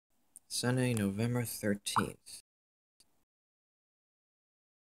Sunday, November 13th.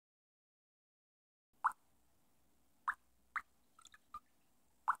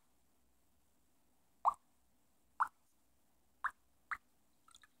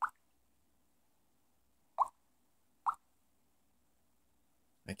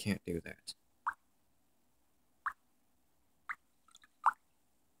 I can't do that.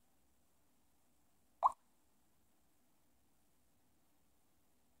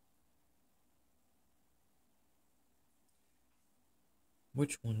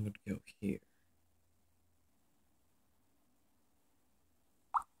 Which one would go here?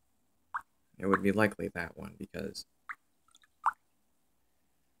 It would be likely that one because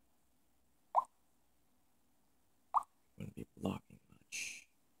it wouldn't be blocking much.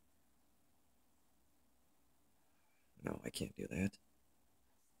 No, I can't do that.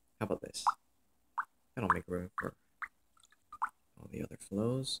 How about this? That'll make room for all the other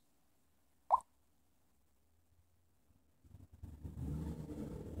flows.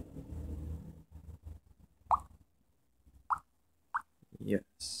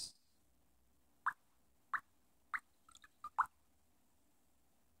 Yes.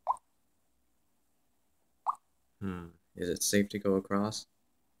 Is it safe to go across?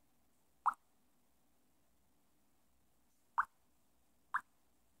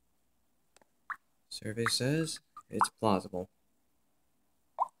 Survey says it's plausible.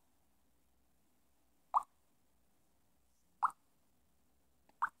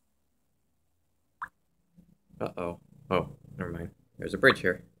 Uh-oh. Oh, never mind. There's a bridge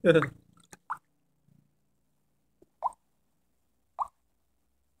here. A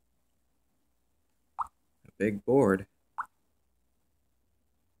big board.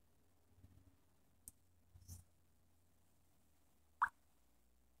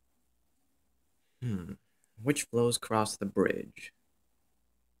 Which flows cross the bridge?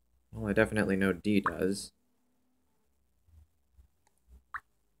 Well, I definitely know D does.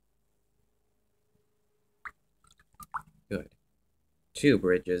 Good. 2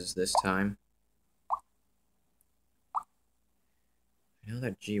 bridges this time. I know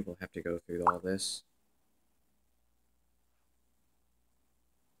that G will have to go through all this.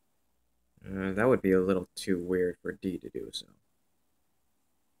 That would be a little too weird for D to do so.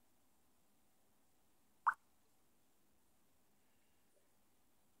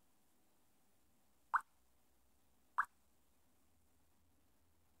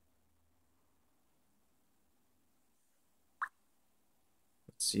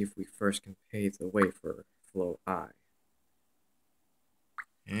 Let's see if we first can pave the way for flow I.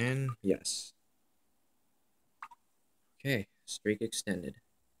 And yes. Okay, streak extended.